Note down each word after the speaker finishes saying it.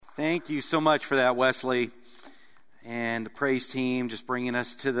Thank you so much for that, Wesley, and the praise team just bringing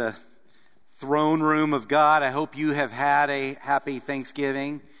us to the throne room of God. I hope you have had a happy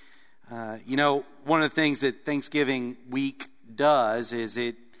Thanksgiving. One of the things that Thanksgiving week does is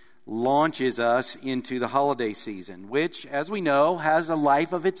it launches us into the holiday season, which, as we know, has a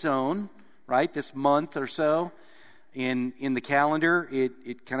life of its own, right? This month or so in the calendar,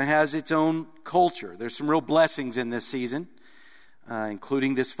 it kind of has its own culture. There's some real blessings in this season,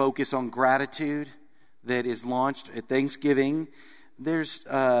 including this focus on gratitude that is launched at Thanksgiving. There's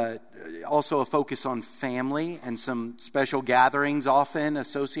also a focus on family and some special gatherings often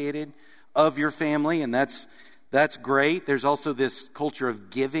associated of your family, and that's great. There's also this culture of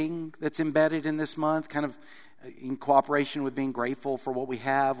giving that's embedded in this month, kind of in cooperation with being grateful for what we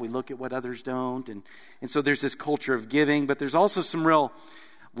have. We look at what others don't, and so there's this culture of giving, but there's also some real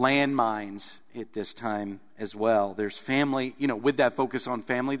landmines at this time as well. There's family, with that focus on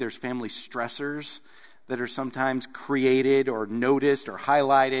family, there's family stressors that are sometimes created or noticed or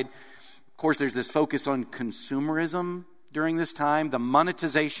highlighted. Of course, there's this focus on consumerism during this time. The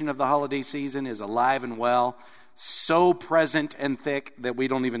monetization of the holiday season is alive and well, so present and thick that we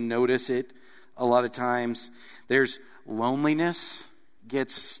don't even notice it a lot of times. There's loneliness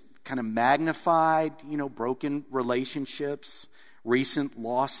gets kind of magnified, broken relationships, recent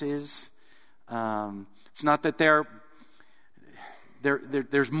losses. It's not that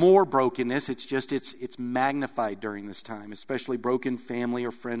there's more brokenness. It's just it's magnified during this time, especially broken family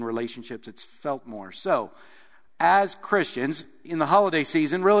or friend relationships. It's felt more. So, as Christians in the holiday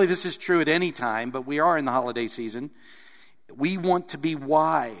season, really this is true at any time, but we are in the holiday season. We want to be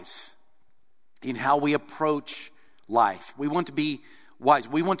wise in how we approach life. We want to be wise.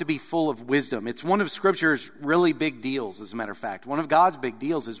 We want to be full of wisdom. It's one of Scripture's really big deals, as a matter of fact. One of God's big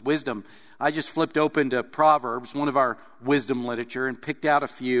deals is wisdom. I just flipped open to Proverbs, one of our wisdom literature, and picked out a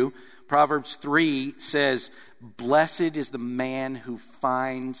few. Proverbs 3 says, "Blessed is the man who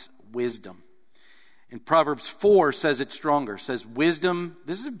finds wisdom." And Proverbs 4 says it stronger. Says wisdom,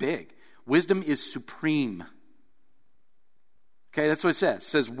 this is big, wisdom is supreme. Okay, that's what it says. It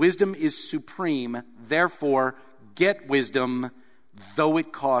says wisdom is supreme, therefore get wisdom, though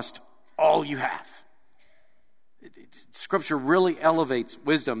it cost all you have. Scripture really elevates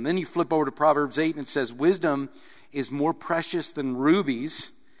wisdom. Then you flip over to Proverbs 8 and it says, wisdom is more precious than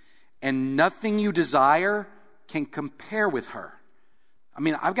rubies, and nothing you desire can compare with her. I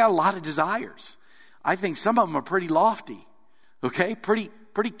mean, I've got a lot of desires. I think some of them are pretty lofty, okay? Pretty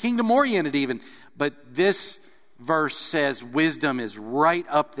kingdom-oriented even. But this verse says wisdom is right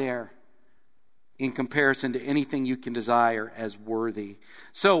up there in comparison to anything you can desire as worthy.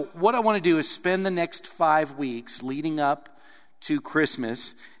 So what I want to do is spend the next 5 weeks leading up to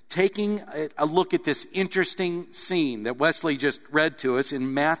Christmas taking a look at this interesting scene that Wesley just read to us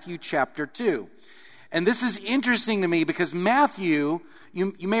in Matthew chapter 2. And this is interesting to me because Matthew,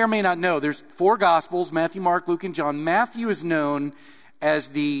 you may or may not know, there's 4 Gospels, Matthew, Mark, Luke, and John. Matthew is known as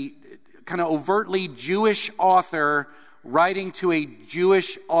the kind of overtly Jewish author writing to a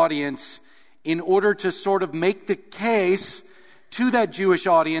Jewish audience in order to sort of make the case to that Jewish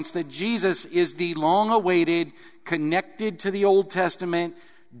audience that Jesus is the long-awaited, connected to the Old Testament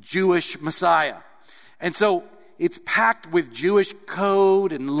Jewish Messiah. And so it's packed with Jewish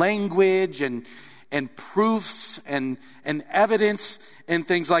code and language and proofs and evidence and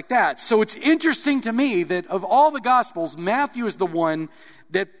things like that. So it's interesting to me that of all the Gospels, Matthew is the one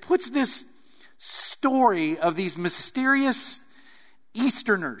that puts this story of these mysterious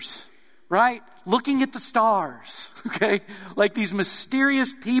Easterners, right? Looking at the stars, okay? Like these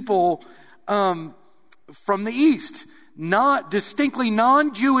mysterious people from the East, not distinctly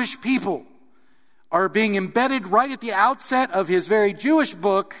non-Jewish people, are being embedded right at the outset of his very Jewish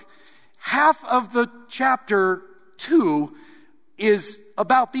book. Half of the chapter 2 is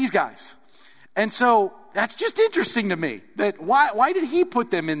about these guys. And so that's just interesting to me. That why did he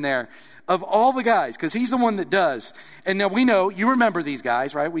put them in there of all the guys? Because he's the one that does. And now we know, you remember these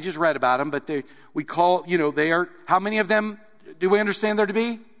guys, right? We just read about them, but they are, how many of them do we understand there to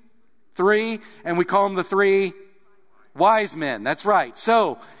be? 3, and we call them the 3 wise men. That's right.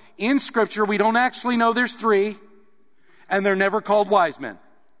 So in Scripture, we don't actually know there's 3, and they're never called wise men.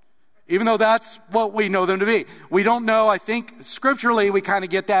 Even though that's what we know them to be. We don't know, I think, scripturally, we kind of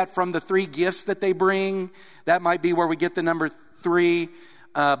get that from the 3 gifts that they bring. That might be where we get the number 3.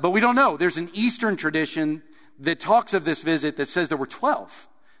 But we don't know. There's an Eastern tradition that talks of this visit that says there were 12.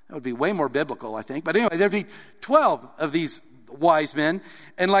 That would be way more biblical, I think. But anyway, there'd be 12 of these wise men.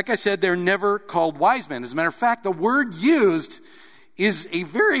 And like I said, they're never called wise men. As a matter of fact, the word used is a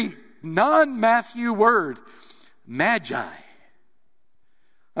very non-Matthew word, magi.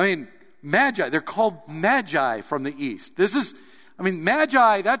 I mean, magi, they're called magi from the east.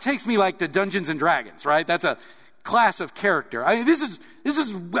 Magi, that takes me like to Dungeons and Dragons, right? That's a class of character. I mean, this is,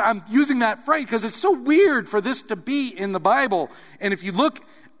 I'm using that phrase because it's so weird for this to be in the Bible. And if you look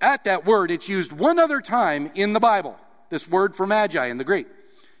at that word, it's used one other time in the Bible, this word for magi in the Greek.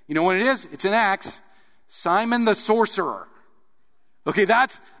 You know what it is? It's in Acts, Simon the sorcerer. Okay,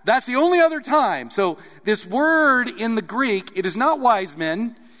 that's the only other time. So this word in the Greek, it is not wise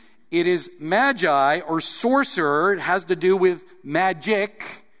men. It is magi or sorcerer. It has to do with magic,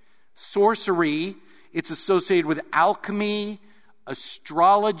 sorcery. It's associated with alchemy,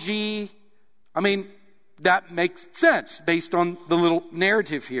 astrology. I mean, that makes sense based on the little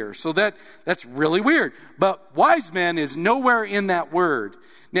narrative here. So that's really weird. But wise men is nowhere in that word.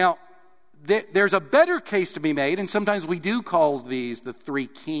 Now, there's a better case to be made, and sometimes we do call these the three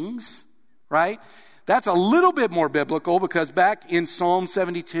kings, right? That's a little bit more biblical because back in Psalm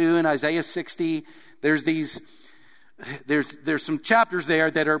 72 and Isaiah 60, there's some chapters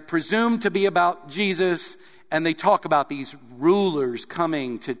there that are presumed to be about Jesus, and they talk about these rulers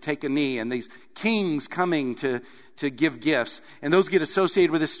coming to take a knee and these kings coming to give gifts. And those get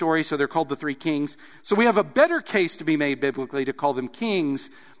associated with this story, so they're called the three kings. So we have a better case to be made biblically to call them kings,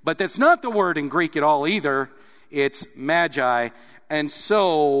 but that's not the word in Greek at all either. It's magi. And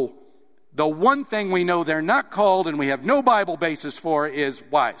so the one thing we know they're not called and we have no Bible basis for is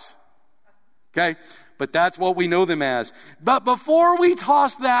wise. Okay? But that's what we know them as. But before we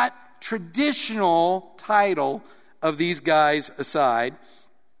toss that traditional title of these guys aside,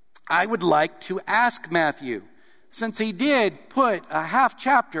 I would like to ask Matthew, since he did put a half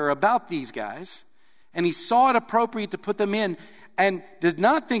chapter about these guys, and he saw it appropriate to put them in, and does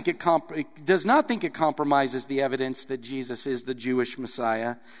not think it compromises the evidence that Jesus is the Jewish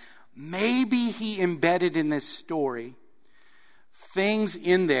Messiah, maybe he embedded in this story things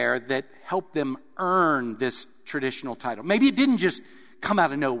in there that help them earn this traditional title. Maybe it didn't just come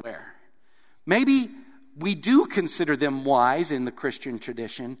out of nowhere. Maybe we do consider them wise in the Christian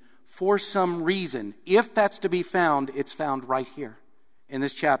tradition for some reason. If that's to be found, it's found right here in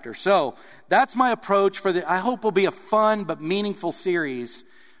this chapter. So that's my approach for I hope will be a fun but meaningful series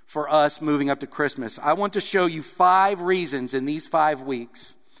for us moving up to Christmas. I want to show you 5 reasons in these 5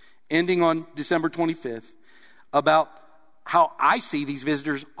 weeks, ending on December 25th, about how I see these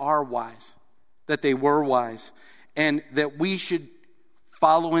visitors are wise, that they were wise, and that we should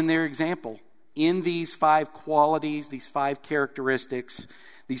follow in their example in these 5 qualities, these 5 characteristics,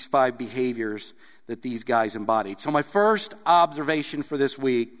 these 5 behaviors that these guys embodied. So my first observation for this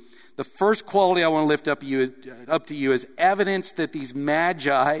week, the first quality I want to lift up to you is evidence that these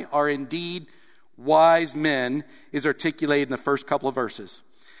magi are indeed wise men is articulated in the first couple of verses.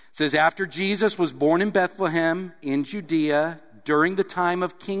 It says, after Jesus was born in Bethlehem in Judea during the time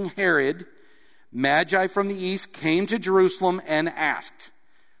of King Herod, magi from the east came to Jerusalem and asked,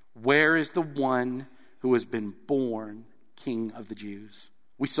 where is the one who has been born King of the Jews?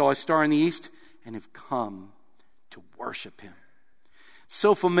 We saw a star in the east and have come to worship him.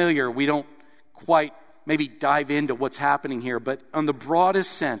 So familiar, we don't quite maybe dive into what's happening here, but on the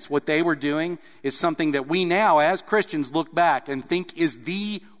broadest sense, what they were doing is something that we now as Christians look back and think is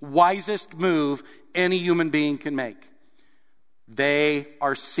the wisest move any human being can make. They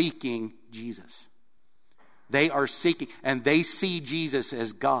are seeking Jesus. They are seeking, and they see Jesus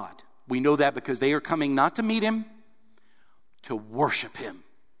as God. We know that because they are coming not to meet him, to worship him.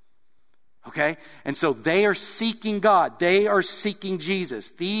 Okay? And so they are seeking God. They are seeking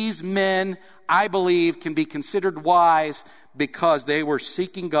Jesus. These men, I believe, can be considered wise because they were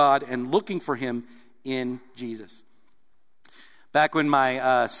seeking God and looking for him in Jesus. Back when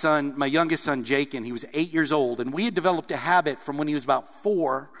my youngest son, Jakin, he was 8 years old, and we had developed a habit from when he was about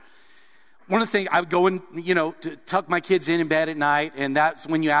 4. One of the things, I would go and, to tuck my kids in bed at night, and that's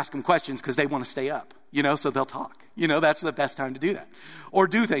when you ask them questions because they want to stay up, so they'll talk. That's the best time to do that. Or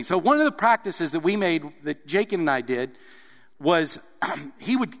do things. So one of the practices that we made, that Jakin and I did, was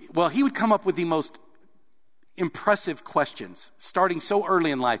he would come up with the most impressive questions, starting so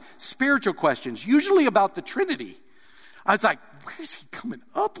early in life. Spiritual questions, usually about the Trinity. I was like, where's he coming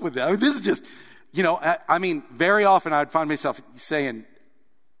up with that? I mean, this is just, very often I would find myself saying,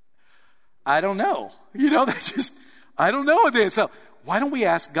 I don't know. I don't know what it is. So why don't we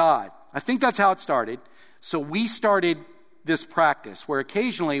ask God? I think that's how it started. So we started this practice where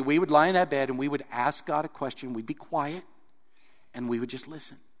occasionally we would lie in that bed and we would ask God a question. We'd be quiet and we would just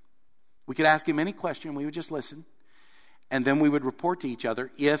listen. We could ask him any question. We would just listen. And then we would report to each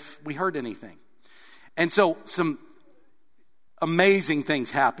other if we heard anything. And so some amazing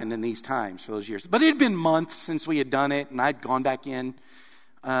things happened in these times for those years. But it had been months since we had done it, and I'd gone back in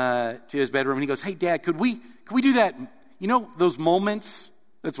to his bedroom, and he goes, "Hey, Dad, could we do that? You know those moments?"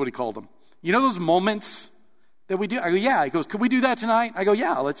 That's what he called them. "You know those moments that we do?" I go, "Yeah." He goes, "Could we do that tonight?" I go,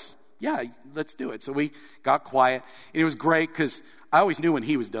 "Yeah, let's do it." So we got quiet, and it was great because I always knew when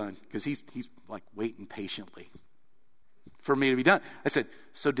he was done because he's like waiting patiently for me to be done. I said,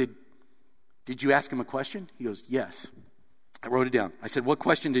 "So did you ask him a question?" He goes, "Yes." I wrote it down. I said, "What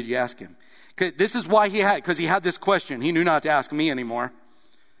question did you ask him?" This is why he had this question. He knew not to ask me anymore.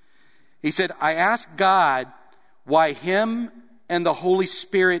 He said, "I asked God why him and the Holy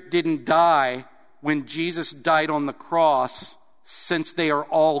Spirit didn't die when Jesus died on the cross, since they are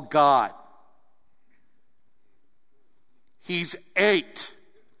all God." He's 8.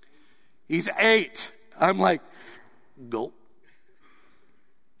 He's 8. I'm like, "Gulp."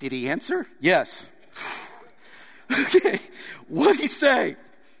 Did he answer? Yes. Okay. What did he say?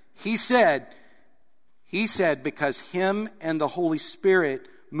 He said, because him and the Holy Spirit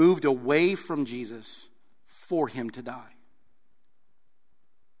moved away from Jesus for him to die.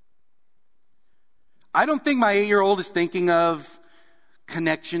 I don't think my 8-year-old is thinking of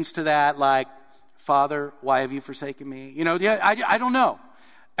connections to that, like, "Father, why have you forsaken me?" I don't know.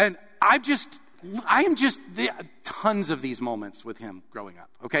 And I am just tons of these moments with him growing up.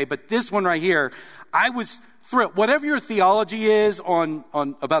 Okay, but this one right here, I was thrilled. Whatever your theology is on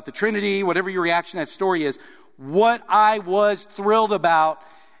about the Trinity, whatever your reaction to that story is, what I was thrilled about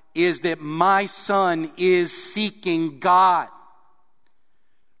is that my son is seeking God.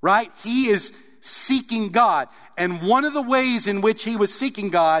 Right? He is seeking God. And one of the ways in which he was seeking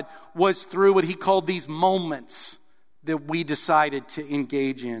God was through what he called these moments that we decided to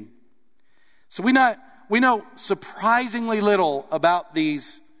engage in. So we know surprisingly little about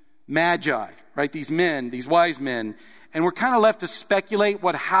these magi, right? These men, these wise men. And we're kind of left to speculate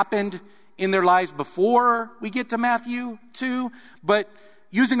what happened in their lives before we get to Matthew 2. But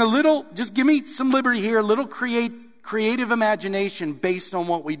using just give me some liberty here, a little creative imagination based on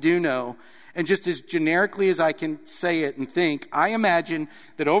what we do know. And just as generically as I can say it and think, I imagine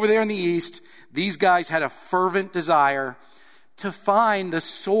that over there in the East, these guys had a fervent desire to find the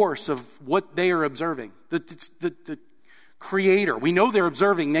source of what they are observing, the creator. We know they're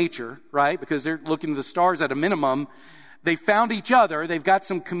observing nature, right? Because they're looking at the stars at a minimum. They found each other. They've got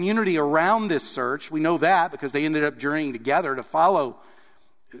some community around this search. We know that because they ended up journeying together to follow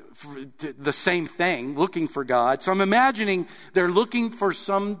the same thing, looking for God. So I'm imagining they're looking for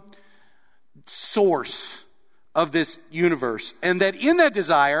some source of this universe. And that in that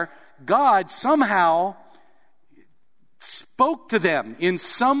desire, God somehow spoke to them in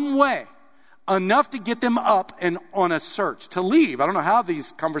some way, enough to get them up and on a search, to leave. I don't know how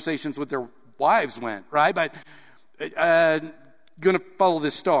these conversations with their wives went, right? But going to follow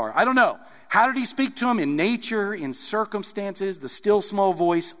this star. I don't know. How did he speak to them? In nature, in circumstances, the still small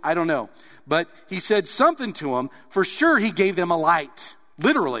voice? I don't know. But he said something to them. For sure, he gave them a light,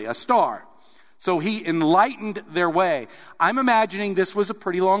 literally a star. So he enlightened their way. I'm imagining this was a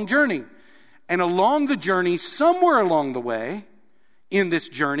pretty long journey. And along the journey, somewhere along the way, in this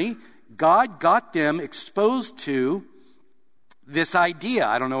journey, God got them exposed to this idea.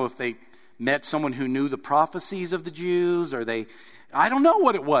 I don't know if they met someone who knew the prophecies of the Jews, or I don't know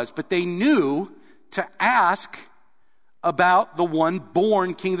what it was, but they knew to ask about the one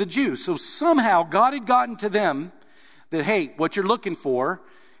born King of the Jews. So somehow God had gotten to them that, hey, what you're looking for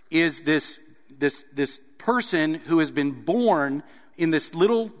is this person who has been born in this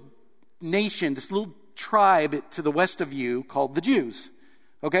little nation, this little tribe to the west of you called the Jews.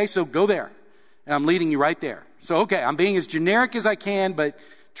 Okay, so go there. And I'm leading you right there. So, okay, I'm being as generic as I can, but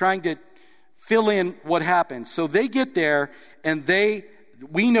trying to fill in what happens. So they get there, and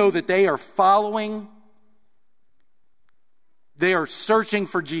we know that they are searching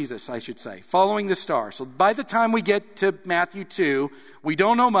for Jesus, I should say, following the star. So by the time we get to Matthew 2, we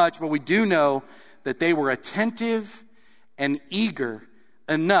don't know much, but we do know that they were attentive and eager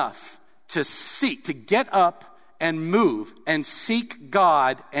enough to get up and move and seek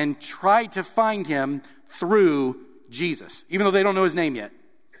God and try to find him through Jesus, even though they don't know his name yet.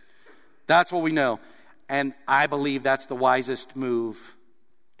 That's what we know. And I believe that's the wisest move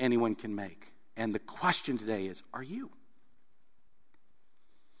anyone can make. And the question today is, are you?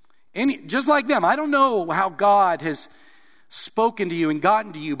 Just like them, I don't know how God has spoken to you and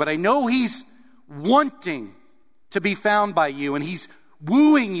gotten to you, but I know he's wanting to be found by you, and he's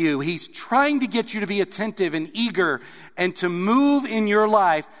wooing you. He's trying to get you to be attentive and eager and to move in your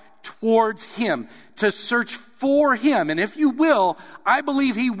life towards him, to search for him. And if you will, I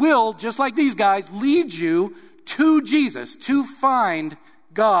believe he will, just like these guys, lead you to Jesus, to find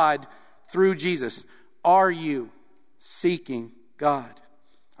God through Jesus. Are you seeking God?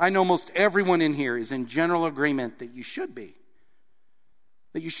 I know most everyone in here is in general agreement that you should be.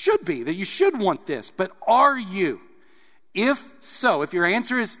 That you should want this. But are you? If so, if your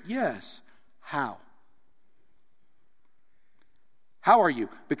answer is yes, how? How are you?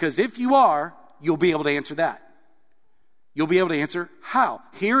 Because if you are, you'll be able to answer that. You'll be able to answer how.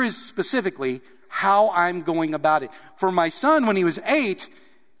 Here is specifically how I'm going about it. For my son, when he was 8,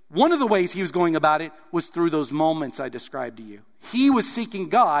 one of the ways he was going about it was through those moments I described to you. He was seeking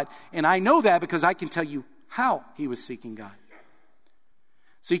God, and I know that because I can tell you how he was seeking God.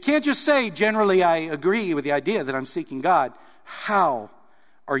 So you can't just say, generally, I agree with the idea that I'm seeking God. How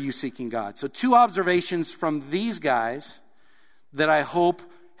are you seeking God? So 2 observations from these guys that I hope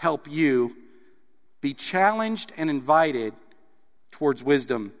help you be challenged and invited towards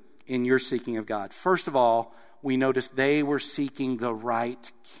wisdom in your seeking of God. First of all, we notice they were seeking the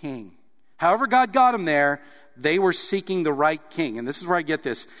right king. However God got them there, they were seeking the right king. And this is where I get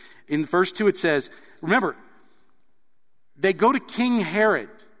this. In verse 2 it says, remember, they go to King Herod.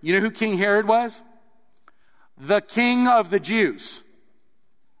 You know who King Herod was? The king of the Jews.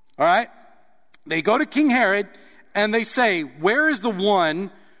 All right? They go to King Herod and they say, where is the one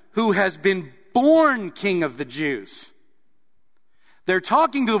who has been born king of the Jews? They're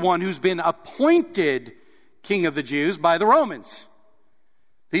talking to the one who's been appointed king of the Jews by the Romans.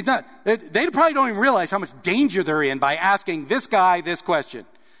 They probably don't even realize how much danger they're in by asking this guy this question.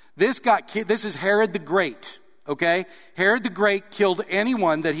 This is Herod the Great. Okay? Herod the Great killed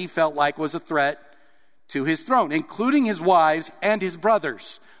anyone that he felt like was a threat to his throne, including his wives and his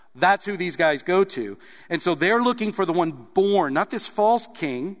brothers. That's who these guys go to. And so they're looking for the one born, not this false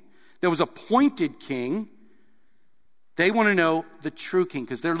king. There was appointed king. They want to know the true king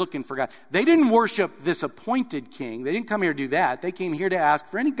because they're looking for God. They didn't worship this appointed king. They didn't come here to do that. They came here to ask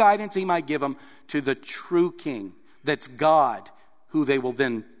for any guidance he might give them to the true king. That's God, who they will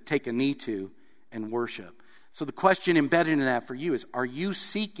then take a knee to and worship. So the question embedded in that for you is, are you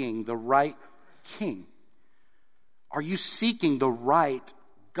seeking the right king? Are you seeking the right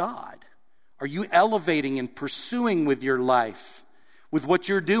God? Are you elevating and pursuing with your life, with what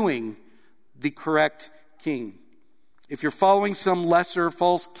you're doing, the correct king? If you're following some lesser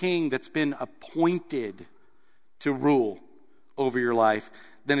false king that's been appointed to rule over your life,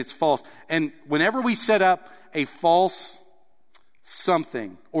 then it's false. And whenever we set up a false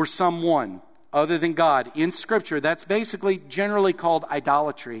something or someone other than God in Scripture, that's basically generally called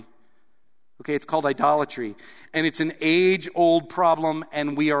idolatry. Okay, it's called idolatry. And it's an age-old problem,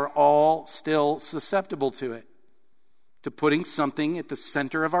 and we are all still susceptible to it. To putting something at the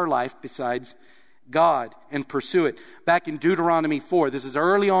center of our life besides God and pursue it. Back in Deuteronomy 4, this is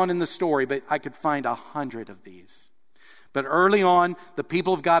early on in the story, but I could find 100 of these. But early on, the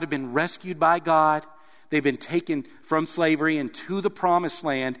people of God have been rescued by God. They've been taken from slavery into the promised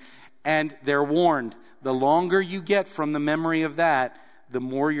land, and they're warned, the longer you get from the memory of that, the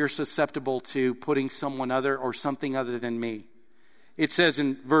more you're susceptible to putting someone other or something other than me. It says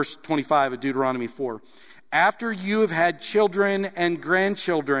in verse 25 of Deuteronomy 4, after you have had children and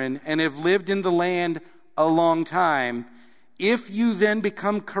grandchildren and have lived in the land a long time, if you then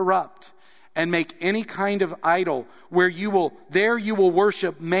become corrupt and make any kind of idol where you will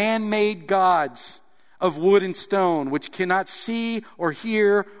worship man-made gods of wood and stone, which cannot see or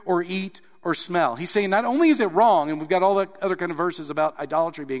hear or eat or smell. He's saying not only is it wrong, and we've got all the other kind of verses about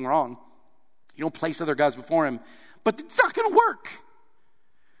idolatry being wrong, you don't place other gods before him, but it's not going to work.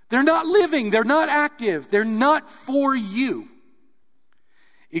 They're not living. They're not active. They're not for you.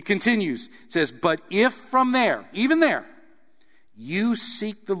 It continues. It says, but if from there, even there, you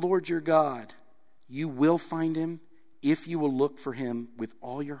seek the Lord your God, you will find him if you will look for him with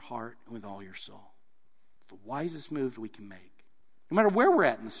all your heart and with all your soul. It's the wisest move we can make. No matter where we're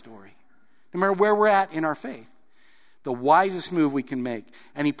at in the story, no matter where we're at in our faith, the wisest move we can make.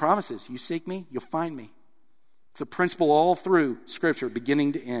 And he promises, you seek me, you'll find me. It's a principle all through Scripture,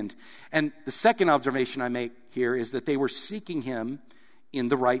 beginning to end. And the second observation I make here is that they were seeking him in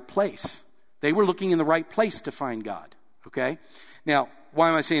the right place. They were looking in the right place to find God. Okay? Now, why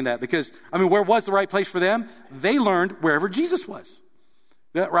am I saying that? Because, where was the right place for them? They learned wherever Jesus was.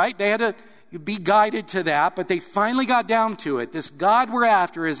 Right? They had to be guided to that, but they finally got down to it. This God we're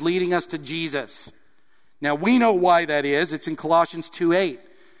after is leading us to Jesus. Now, we know why that is. It's in Colossians 2:8.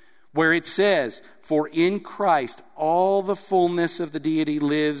 Where it says, for in Christ all the fullness of the deity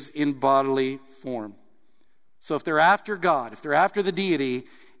lives in bodily form. So if they're after God, if they're after the deity,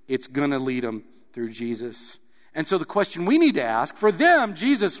 it's going to lead them through Jesus. And so the question we need to ask, for them,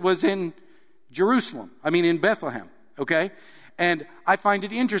 Jesus was in Jerusalem. In Bethlehem, okay? And I find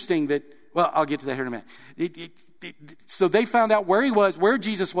it interesting that, well, I'll get to that here in a minute. So they found out where he was, where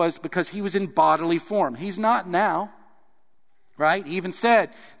Jesus was, because he was in bodily form. He's not now, right? He even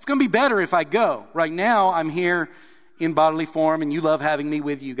said, it's going to be better if I go. Right now, I'm here in bodily form, and you love having me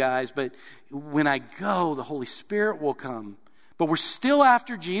with you guys. But when I go, the Holy Spirit will come. But we're still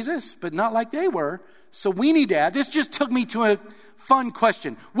after Jesus, but not like they were. So we need to add. This just took me to a fun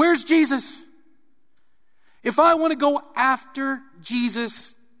question. Where's Jesus? If I want to go after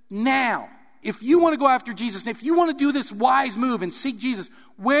Jesus now, if you want to go after Jesus, and if you want to do this wise move and seek Jesus,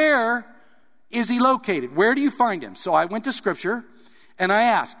 where is he located? Where do you find him? So I went to Scripture and I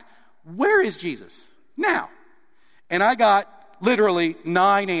asked, where is Jesus now? And I got literally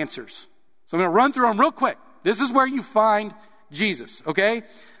 9 answers. So I'm going to run through them real quick. This is where you find Jesus, okay?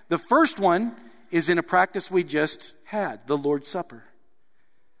 The first one is in a practice we just had, the Lord's Supper.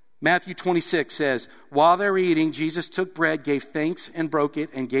 Matthew 26 says, while they were eating, Jesus took bread, gave thanks, and broke it,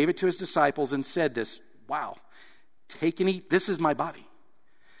 and gave it to his disciples and said this, wow, take and eat, this is my body.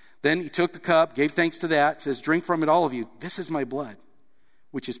 Then he took the cup, gave thanks to that, says, drink from it, all of you. This is my blood,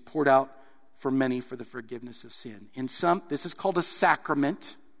 which is poured out for many for the forgiveness of sin. This is called a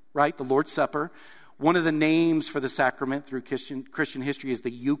sacrament, right? The Lord's Supper. One of the names for the sacrament through Christian history is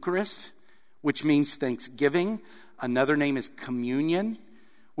the Eucharist, which means thanksgiving. Another name is communion,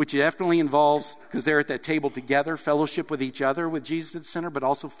 which definitely involves, because they're at that table together, fellowship with each other with Jesus at the center, but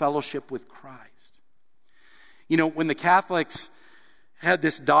also fellowship with Christ. You know, when the Catholics had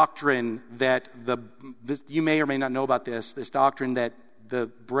this doctrine that you may or may not know about this doctrine that the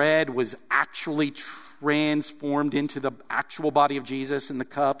bread was actually transformed into the actual body of Jesus and the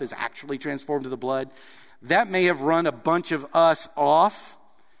cup is actually transformed to the blood, that may have run a bunch of us off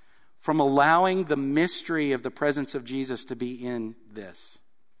from allowing the mystery of the presence of Jesus to be in this.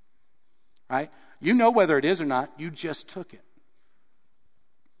 Right? You know whether it is or not, you just took it.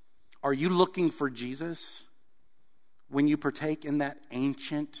 Are you looking for Jesus when you partake in that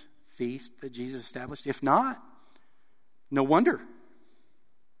ancient feast that Jesus established? If not, no wonder.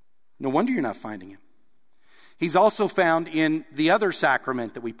 No wonder you're not finding him. He's also found in the other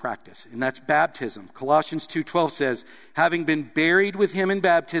sacrament that we practice, and that's baptism. Colossians 2:12 says, having been buried with him in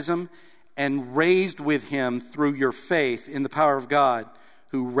baptism and raised with him through your faith in the power of God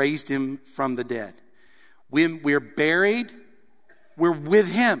who raised him from the dead. When we're buried, we're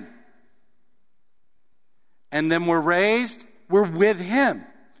with him. And then we're raised, we're with him.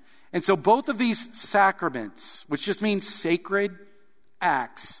 And so both of these sacraments, which just means sacred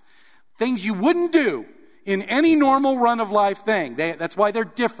acts, things you wouldn't do in any normal run of life thing. That's why they're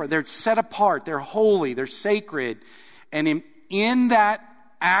different. They're set apart. They're holy. They're sacred. And in that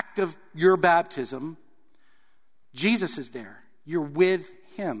act of your baptism, Jesus is there. You're with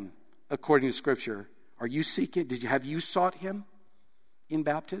him, according to Scripture. Are you seeking? Have you sought him in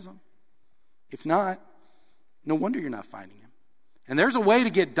baptism? If not, no wonder you're not finding him. And there's a way to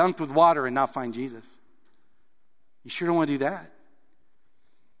get dunked with water and not find Jesus. You sure don't want to do that.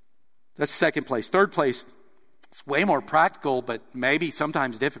 That's second place. Third place, it's way more practical, but maybe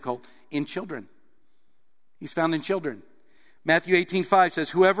sometimes difficult, in children. He's found in children. Matthew 18:5 says,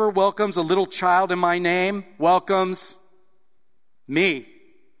 whoever welcomes a little child in my name welcomes me.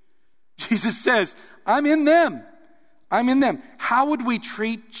 Jesus says, I'm in them. I'm in them. How would we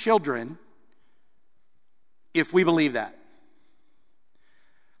treat children if we believe that?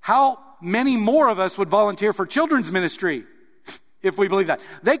 How many more of us would volunteer for children's ministry if we believe that?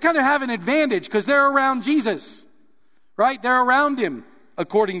 They kind of have an advantage because they're around Jesus, right? They're around him,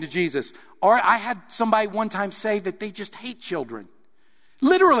 according to Jesus. Or I had somebody one time say that they just hate children.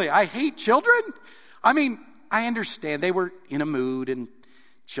 Literally, I hate children? I mean, I understand they were in a mood and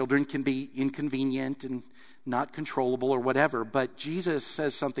children can be inconvenient and not controllable or whatever. But Jesus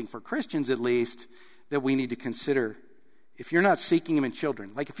says something for Christians, at least, that we need to consider. If you're not seeking him in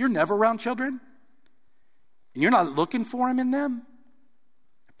children, like if you're never around children and you're not looking for him in them,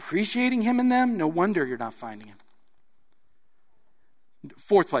 appreciating him in them, no wonder you're not finding him.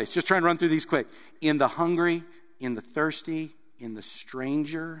 Fourth place, just trying to run through these quick. In the hungry, in the thirsty, in the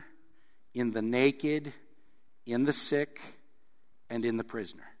stranger, in the naked, in the sick, and in the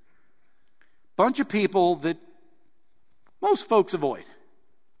prisoner. Bunch of people that most folks avoid,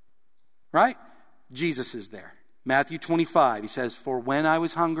 right? Jesus is there. Matthew 25, he says, for when I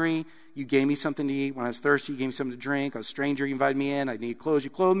was hungry, you gave me something to eat. When I was thirsty, you gave me something to drink. I was a stranger, you invited me in. I needed clothes, you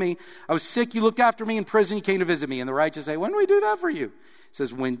clothed me. I was sick, you looked after me. In prison, you came to visit me. And the righteous say, when did we do that for you? It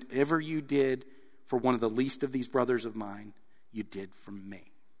says, whenever you did for one of the least of these brothers of mine, you did for me.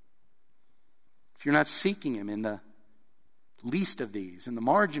 If you're not seeking him in the least of these, in the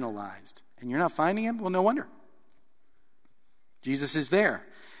marginalized, and you're not finding him, well, no wonder. Jesus is there.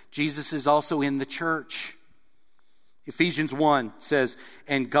 Jesus is also in the church. Ephesians 1 says,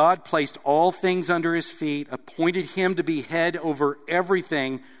 and God placed all things under his feet, appointed him to be head over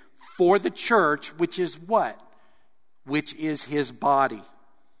everything for the church, which is what? Which is his body,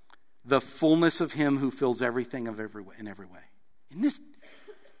 the fullness of him who fills everything in every way. Isn't this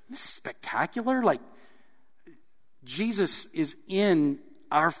spectacular? Like, Jesus is in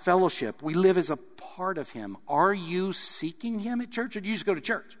our fellowship. We live as a part of him. Are you seeking him at church, or do you just go to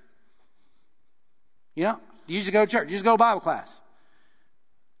church? You know, do you just go to church? You just go to Bible class?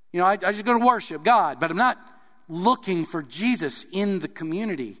 You know, I just go to worship God, but I'm not looking for Jesus in the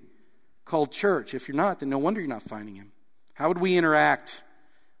community called church. If you're not, then no wonder you're not finding him. How would we interact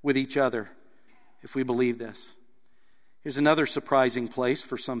with each other if we believe this? Here's another surprising place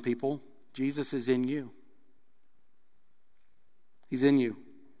for some people. Jesus is in you. He's in you.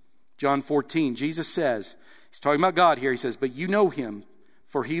 John 14, Jesus says, he's talking about God here. He says, but you know him,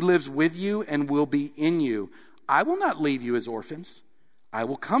 for he lives with you and will be in you. I will not leave you as orphans. I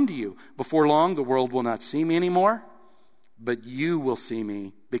will come to you. Before long, the world will not see me anymore, but you will see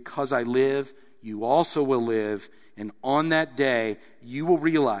me. Because I live, you also will live. And on that day, you will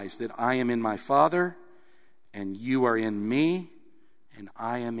realize that I am in my Father, and you are in me, and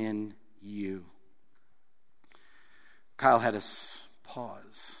I am in you. Kyle had us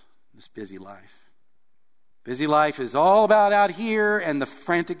pause this busy life. Busy life is all about out here and the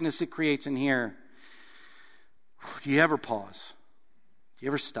franticness it creates in here. Do you ever pause? Do you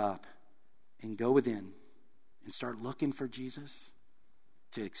ever stop and go within and start looking for Jesus?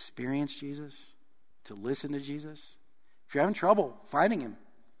 To experience Jesus? To listen to Jesus? If you're having trouble finding him,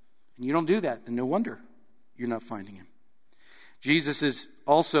 and you don't do that, then no wonder you're not finding him. Jesus is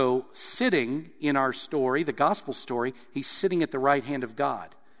also sitting in our story, the gospel story. He's sitting at the right hand of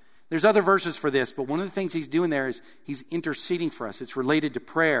God. There's other verses for this, but one of the things he's doing there is he's interceding for us. It's related to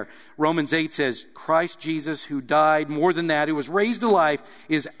prayer. Romans 8 says, Christ Jesus, who died, more than that, who was raised to life,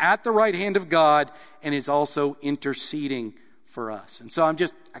 is at the right hand of God and is also interceding for us. And so I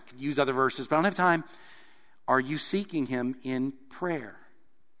could use other verses, but I don't have time. Are you seeking him in prayer?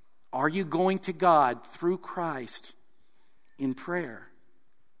 Are you going to God through Christ in prayer?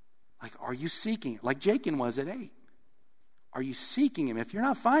 Like, are you seeking it? Like Jacob was at 8. Are you seeking him? If you're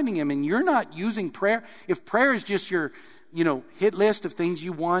not finding him and you're not using prayer, if prayer is just your, hit list of things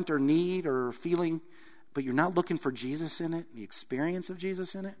you want or need or feeling, but you're not looking for Jesus in it, the experience of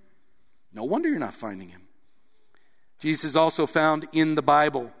Jesus in it, no wonder you're not finding him. Jesus is also found in the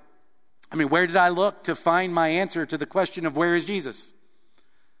Bible. Where did I look to find my answer to the question of where is Jesus?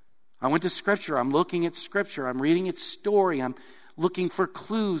 I went to Scripture. I'm looking at Scripture. I'm reading its story. I'm looking for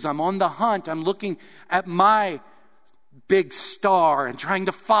clues. I'm on the hunt. I'm looking at my big star and trying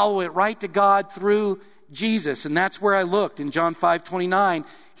to follow it right to God through Jesus. And that's where I looked. In John 5:29,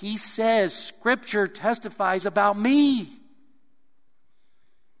 he says, Scripture testifies about me.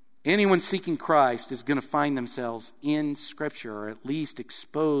 Anyone seeking Christ is going to find themselves in Scripture, or at least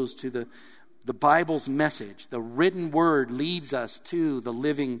exposed to the Bible's message. The written word leads us to the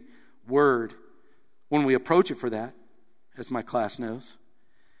living word when we approach it for that, as my class knows.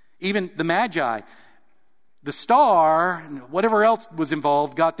 Even the Magi, the star, and whatever else was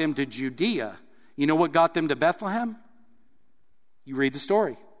involved, got them to Judea. You know what got them to Bethlehem? You read the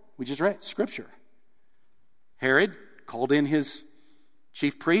story. We just read Scripture. Herod called in his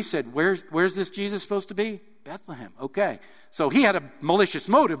chief priest, said, where's this Jesus supposed to be? Bethlehem. Okay. So he had a malicious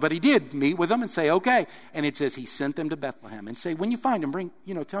motive, but he did meet with them and say, okay. And it says he sent them to Bethlehem and say, when you find him,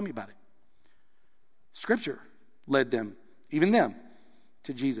 tell me about it. Scripture led them, even them,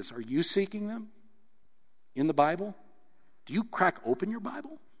 to Jesus. Are you seeking them in the Bible? Do you crack open your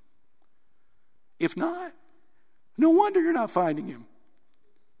Bible? If not, no wonder you're not finding him.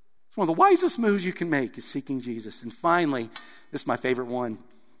 It's one of the wisest moves you can make is seeking Jesus. And finally, this is my favorite one,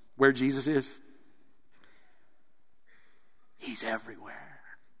 where Jesus is. He's everywhere.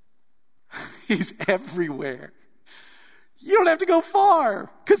 He's everywhere. You don't have to go far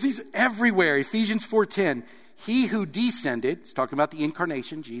because he's everywhere. Ephesians 4:10. He who descended, it's talking about the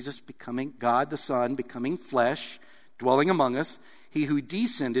incarnation, Jesus becoming God the Son, becoming flesh, dwelling among us. He who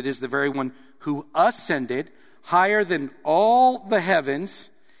descended is the very one who ascended higher than all the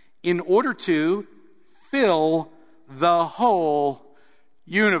heavens in order to fill the whole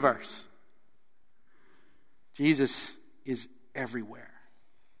universe. Jesus is everywhere.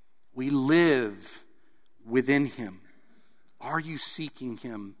 We live within him. Are you seeking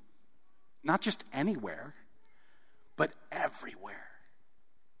him not just anywhere, but everywhere?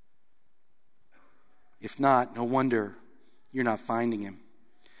 If not, no wonder you're not finding him.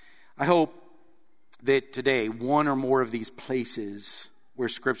 I hope that today one or more of these places where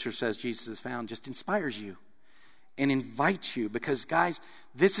Scripture says Jesus is found just inspires you and invites you because, guys,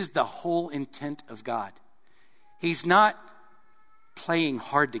 this is the whole intent of God. He's not playing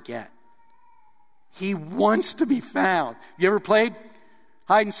hard to get. He wants to be found. You ever played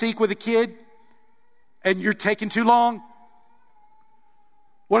hide and seek with a kid and you're taking too long?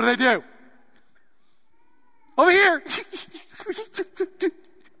 What do? Over here.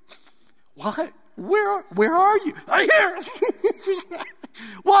 What? Where are you? I'm here.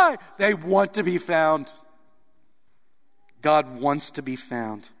 Why? They want to be found. God wants to be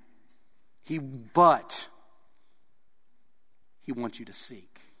found. But He wants you to seek.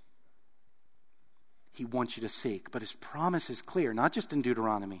 He wants you to seek. But His promise is clear, not just in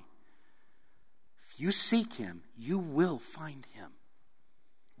Deuteronomy. If you seek Him, you will find Him.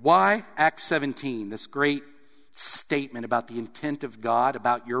 Why? Acts 17, this great statement about the intent of God,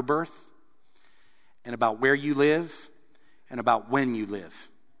 about your birth, and about where you live, and about when you live.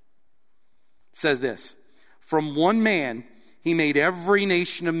 It says this, from one man He made every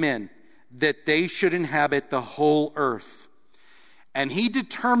nation of men, that they should inhabit the whole earth. And He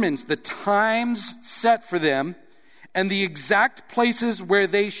determines the times set for them and the exact places where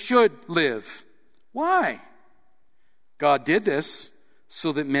they should live. Why? God did this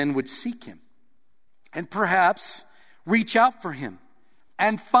so that men would seek Him and perhaps reach out for Him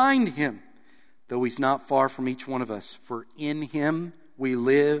and find Him, though He's not far from each one of us. For in Him we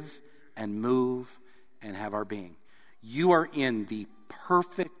live and move and have our being. You are in the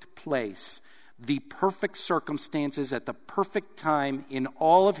perfect place, the perfect circumstances at the perfect time in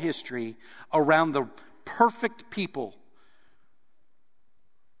all of history around the perfect people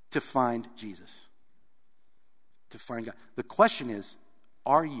to find Jesus, to find God. The question is,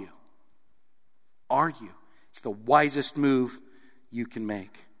 are you? Are you? It's the wisest move you can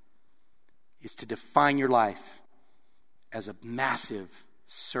make, is to define your life as a massive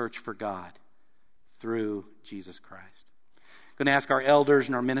search for God through Jesus Christ. I'm going to ask our elders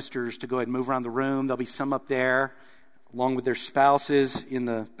and our ministers to go ahead and move around the room. There'll be some up there, along with their spouses in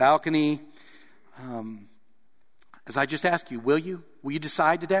the balcony. As I just asked you, will you? Will you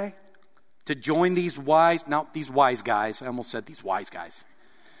decide today to join these wise guys. I almost said these wise guys.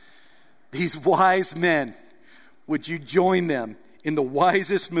 These wise men. Would you join them in the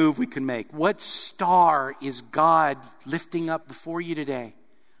wisest move we can make? What star is God lifting up before you today?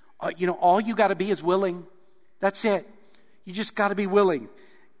 All you got to be is willing. That's it. You just got to be willing.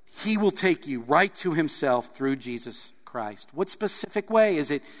 He will take you right to Himself through Jesus Christ. What specific way?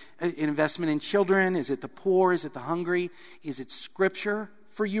 Is it an investment in children? Is it the poor? Is it the hungry? Is it Scripture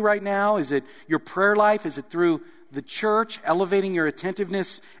for you right now? Is it your prayer life? Is it through the church, elevating your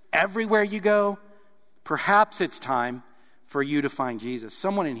attentiveness everywhere you go? Perhaps it's time for you to find Jesus.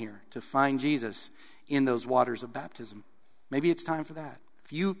 Someone in here to find Jesus in those waters of baptism. Maybe it's time for that.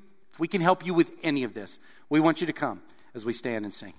 If we can help you with any of this, we want you to come as we stand and sing.